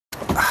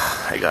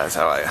Hey guys,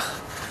 how are you?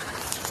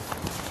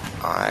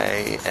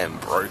 I am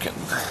broken.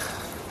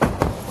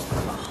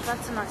 Oh,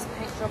 that's a nice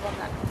paint job on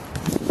that.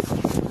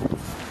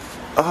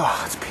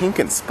 Oh, it's pink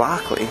and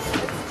sparkly.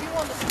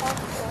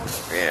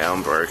 Yeah,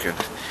 I'm broken.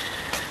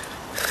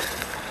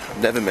 I've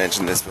never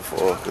mentioned this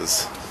before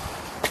because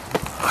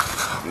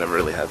I've never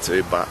really had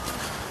to, but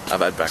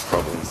I've had back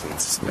problems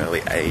since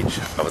early age.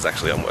 I was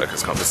actually on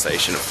workers'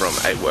 compensation from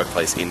a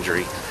workplace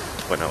injury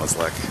when I was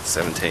like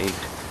 17,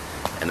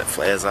 and it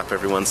flares up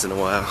every once in a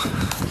while.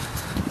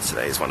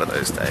 Today's one of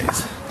those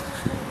days.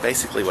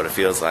 Basically what it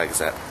feels like is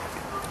that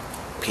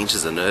it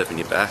pinches a nerve in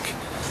your back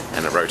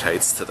and it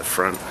rotates to the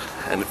front,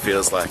 and it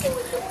feels like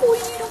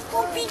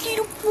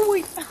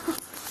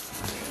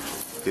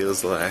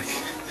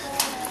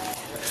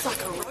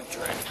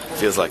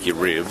feels like your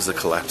ribs are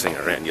collapsing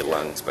around your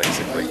lungs,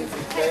 basically.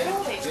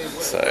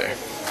 So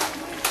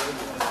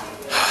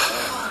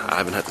I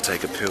haven't had to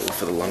take a pill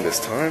for the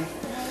longest time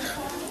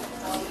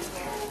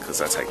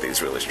because I take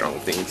these really strong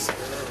things,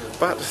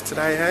 but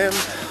today I am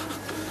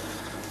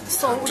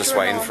just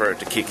waiting for it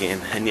to kick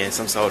in. And yes,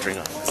 I'm soldiering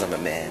on because I'm a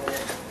man.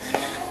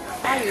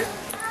 Are you?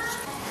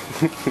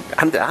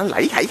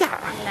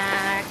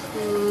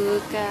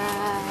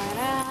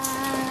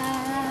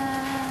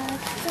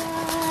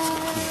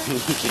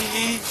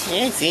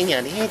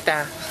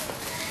 Señorita,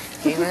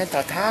 you want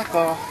the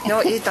taco?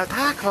 You eat the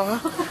taco?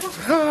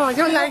 Oh,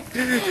 you like?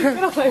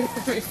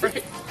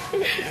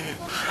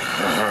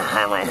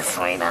 My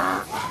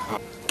sweetheart.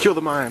 Kill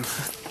the mime.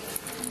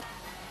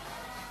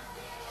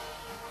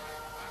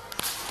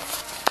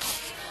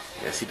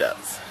 Yes, he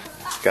does.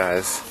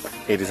 Guys,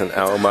 it is an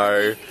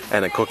Elmo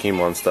and a Cookie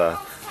Monster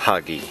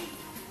huggy.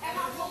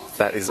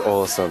 That is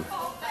awesome.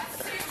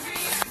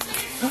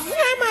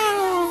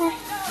 Elmo!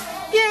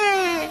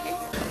 Yay!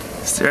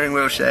 Steering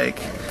wheel shake.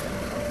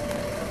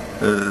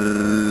 You're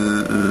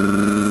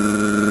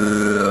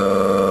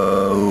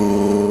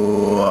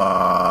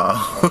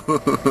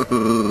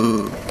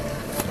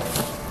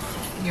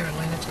a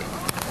lunatic.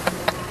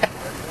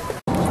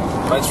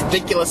 Most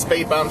ridiculous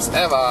speed bumps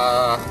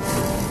ever.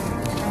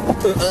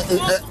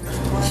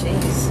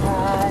 Jeez.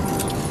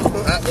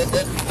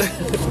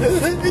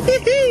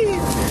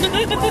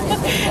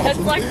 That's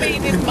like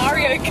being in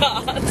Mario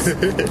Kart.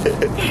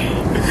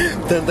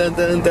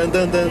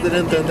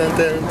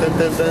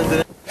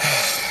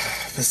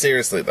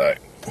 Seriously though,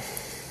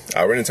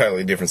 we're in a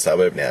totally different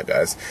suburb now,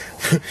 guys.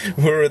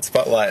 We were at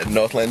Spotlight at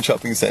Northland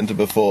Shopping Centre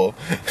before,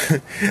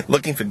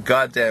 looking for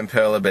goddamn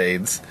perla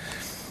beads.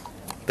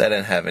 They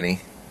don't have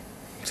any,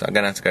 so I'm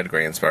gonna have to go to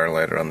Greensboro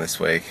later on this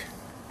week.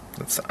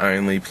 It's the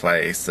only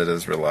place that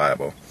is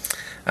reliable.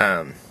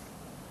 Yeah,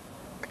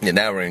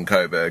 now we're in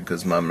Coburg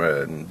because Mum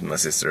and my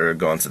sister are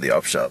gone to the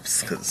op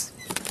shops because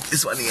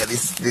this one here,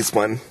 this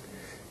one.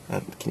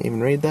 Can you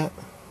even read that?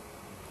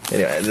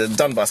 Anyway, the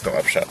Don Bosco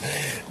op shop.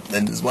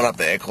 And there's one up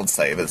there called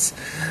Savers.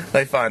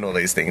 They find all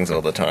these things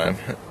all the time.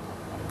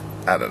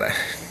 I don't know.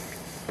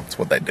 It's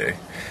what they do.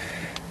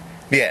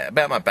 Yeah,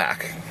 about my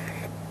back.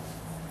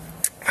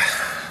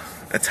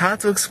 It's hard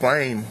to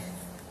explain.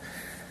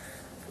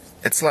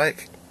 It's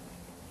like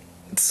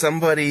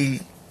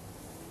somebody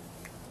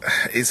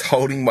is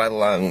holding my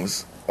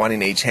lungs, one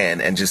in each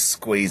hand, and just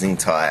squeezing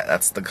tight.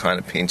 That's the kind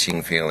of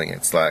pinching feeling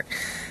it's like.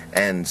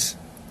 And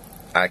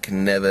I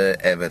can never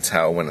ever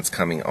tell when it's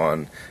coming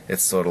on.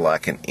 It's sort of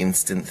like an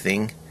instant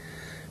thing.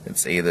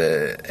 It's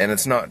either, and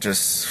it's not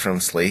just from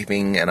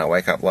sleeping and I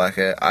wake up like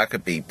it. I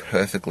could be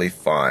perfectly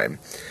fine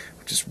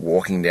just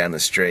walking down the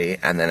street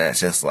and then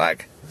it's just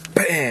like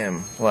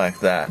BAM! Like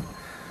that.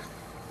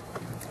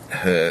 It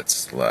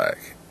hurts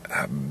like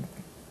a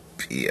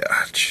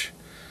bitch.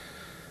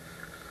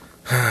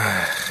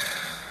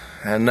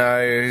 I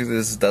know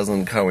this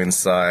doesn't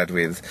coincide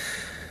with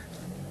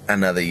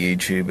another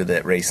YouTuber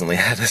that recently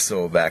had a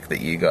sore back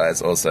that you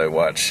guys also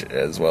watch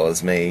as well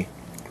as me.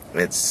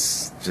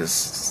 It's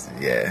just,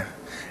 yeah,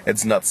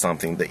 it's not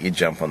something that you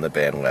jump on the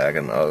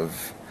bandwagon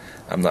of.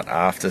 I'm not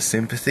after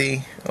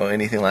sympathy or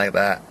anything like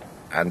that.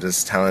 I'm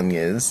just telling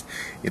you,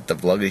 if the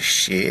vlog is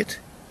shit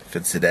for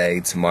today,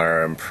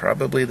 tomorrow, and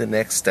probably the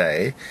next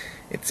day,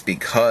 it's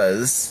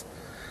because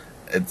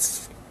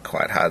it's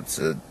quite hard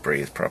to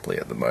breathe properly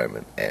at the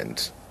moment,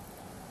 and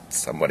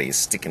somebody's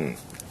sticking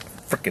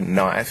a freaking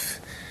knife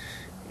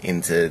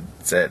into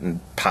certain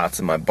parts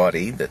of my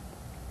body that,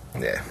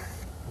 yeah,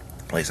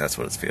 at least that's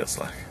what it feels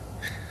like.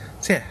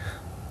 So yeah,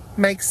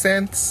 makes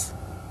sense.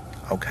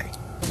 Okay.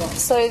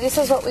 So this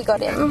is what we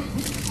got him.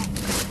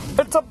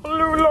 It's a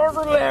blue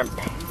laser lamp.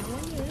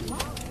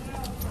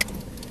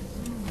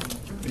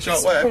 You sure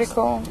it works? Pretty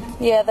cool.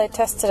 Yeah, they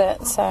tested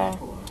it, so.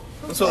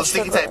 What's all the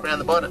sticky tape around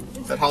the bottom?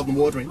 Is that holding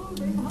water in?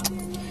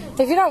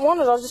 If you don't want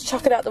it, I'll just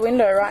chuck it out the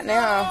window right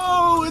now.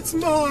 Oh, it's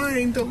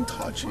mine. Don't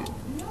touch it.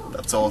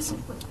 That's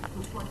awesome.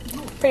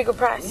 Pretty good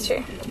price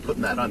too. I'm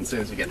putting that on as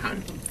soon as we get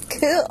home.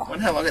 Cool. I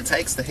wonder how long it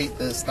takes to heat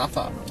the stuff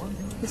up.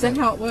 Is that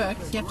how it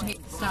works? You have to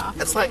heat the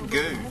stuff. It's like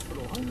goo.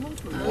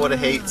 Water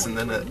heats and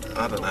then it,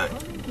 I don't know.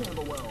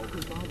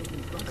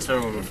 I I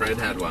remember Fred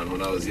had one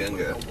when I was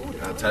younger.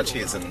 I'd touch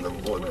his and it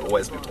would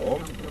always be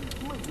warm. I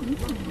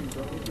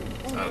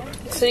don't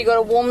know. So you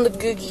gotta warm the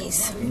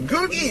googies.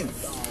 Googies!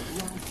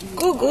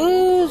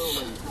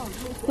 Googles!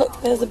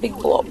 Look, there's a big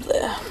blob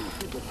there.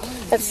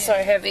 That's so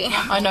heavy.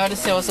 I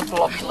noticed there was a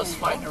blobulus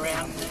floating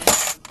around there.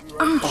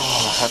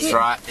 Oh, That's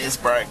right, it's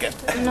broken.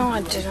 no,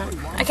 I didn't.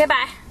 Okay,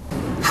 bye.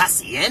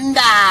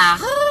 Hacienda!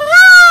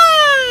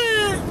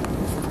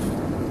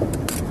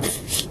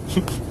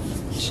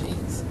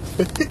 Jeez.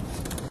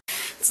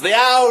 It's the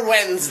old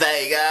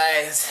Wednesday,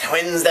 guys.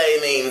 Wednesday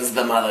means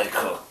the mother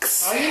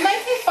cooks. Oh, you're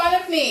making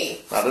fun of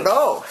me. Not at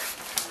all.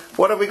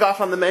 What have we got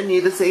on the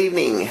menu this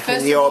evening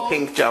First in your of all-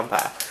 pink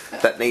jumper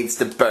that needs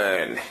to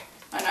burn?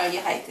 I know you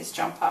hate this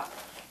jumper,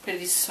 but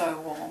it is so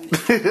warm.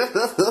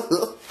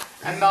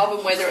 And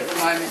Melbourne weather at the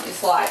moment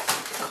is like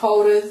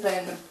colder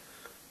than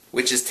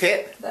Which is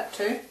tit. that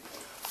too.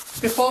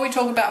 Before we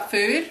talk about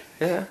food,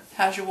 Yeah.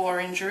 how's your war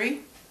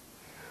injury?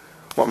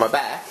 What, my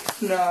back?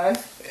 No.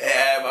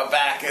 Yeah, my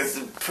back is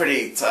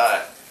pretty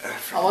tight.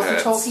 I wasn't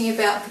talking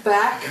about the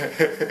back.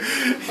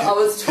 I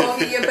was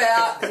talking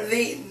about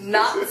the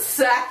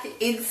nutsack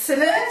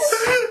incident.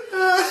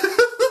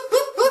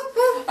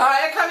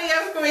 Alright, come here.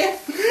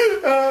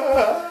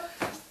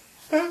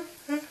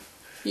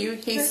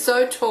 He's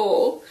so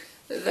tall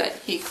that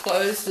he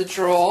closed the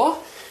drawer,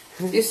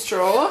 this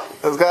drawer,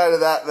 I was going to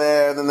that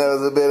there, and then there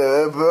was a bit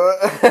of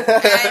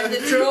and the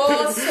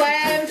drawer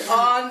slammed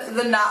on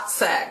the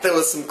nutsack. There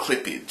was some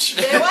clippage.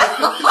 There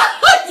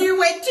was, you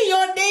went to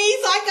your knees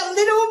like a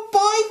little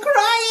boy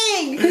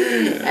crying.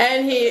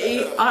 And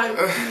I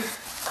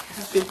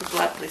have a bit of a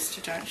blood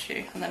blister, don't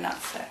you, on the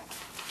nutsack.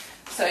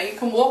 So you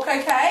can walk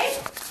okay.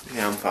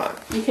 Yeah, I'm fine.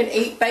 You can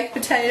eat baked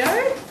potato.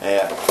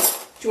 Yeah.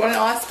 Do you want an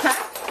ice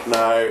pack?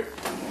 No.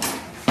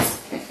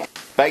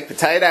 Baked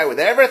potato with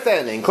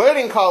everything,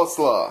 including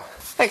coleslaw.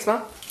 Thanks,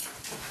 Mum.